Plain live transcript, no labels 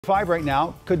5 right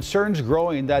now, concerns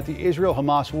growing that the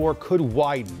Israel-Hamas war could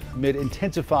widen amid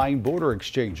intensifying border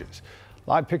exchanges.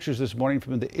 Live pictures this morning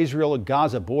from the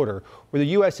Israel-Gaza border, where the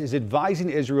U.S. is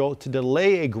advising Israel to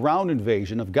delay a ground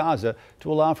invasion of Gaza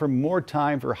to allow for more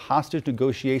time for hostage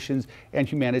negotiations and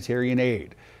humanitarian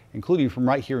aid, including from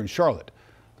right here in Charlotte.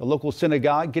 The local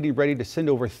synagogue getting ready to send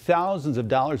over thousands of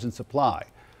dollars in supply.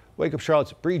 Wake Up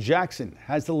Charlotte's Bree Jackson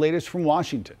has the latest from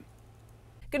Washington.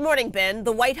 Good morning, Ben.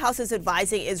 The White House is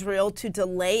advising Israel to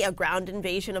delay a ground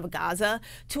invasion of Gaza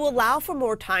to allow for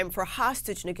more time for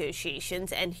hostage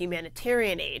negotiations and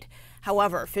humanitarian aid.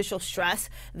 However, officials stress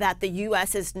that the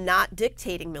U.S. is not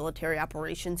dictating military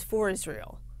operations for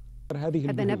Israel. As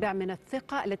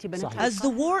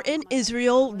the war in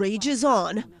Israel rages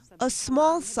on, a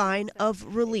small sign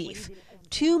of relief.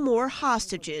 2 more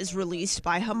hostages released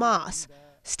by Hamas.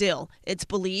 Still, it's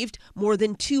believed more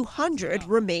than 200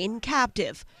 remain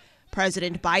captive.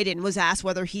 President Biden was asked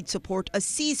whether he'd support a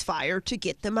ceasefire to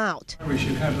get them out. We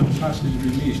should have those hostages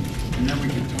released, and then we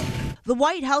can talk. The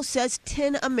White House says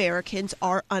 10 Americans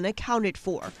are unaccounted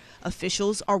for.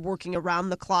 Officials are working around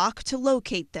the clock to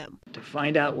locate them. To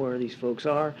find out where these folks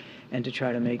are and to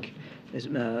try to make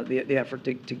the effort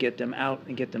to get them out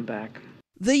and get them back.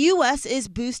 The U.S. is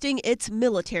boosting its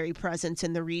military presence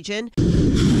in the region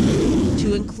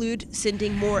to include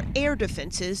sending more air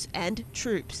defenses and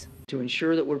troops. To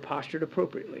ensure that we're postured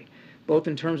appropriately, both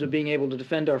in terms of being able to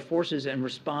defend our forces and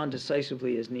respond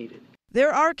decisively as needed.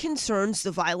 There are concerns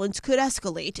the violence could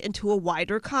escalate into a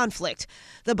wider conflict.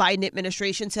 The Biden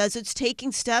administration says it's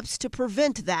taking steps to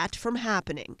prevent that from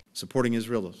happening. Supporting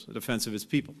Israel's defense of its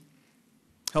people,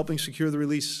 helping secure the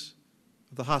release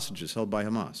of the hostages held by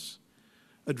Hamas,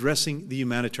 addressing the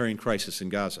humanitarian crisis in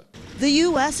Gaza. The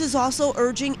U.S. is also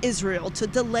urging Israel to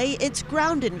delay its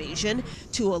ground invasion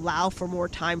to allow for more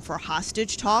time for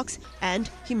hostage talks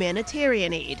and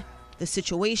humanitarian aid. The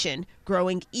situation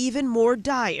growing even more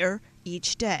dire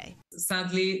each day.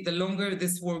 Sadly, the longer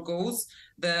this war goes,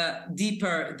 the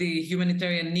deeper the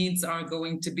humanitarian needs are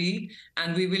going to be,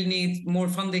 and we will need more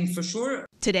funding for sure.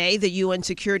 Today, the UN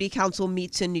Security Council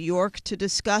meets in New York to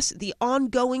discuss the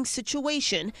ongoing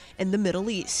situation in the Middle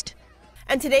East.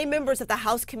 And today, members of the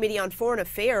House Committee on Foreign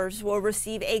Affairs will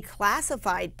receive a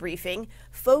classified briefing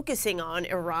focusing on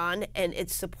Iran and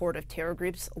its support of terror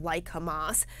groups like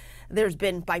Hamas. There's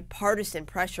been bipartisan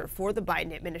pressure for the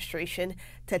Biden administration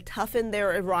to toughen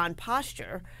their Iran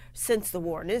posture since the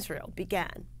war in Israel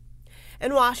began.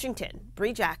 In Washington,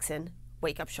 Bree Jackson,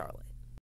 Wake Up Charlotte.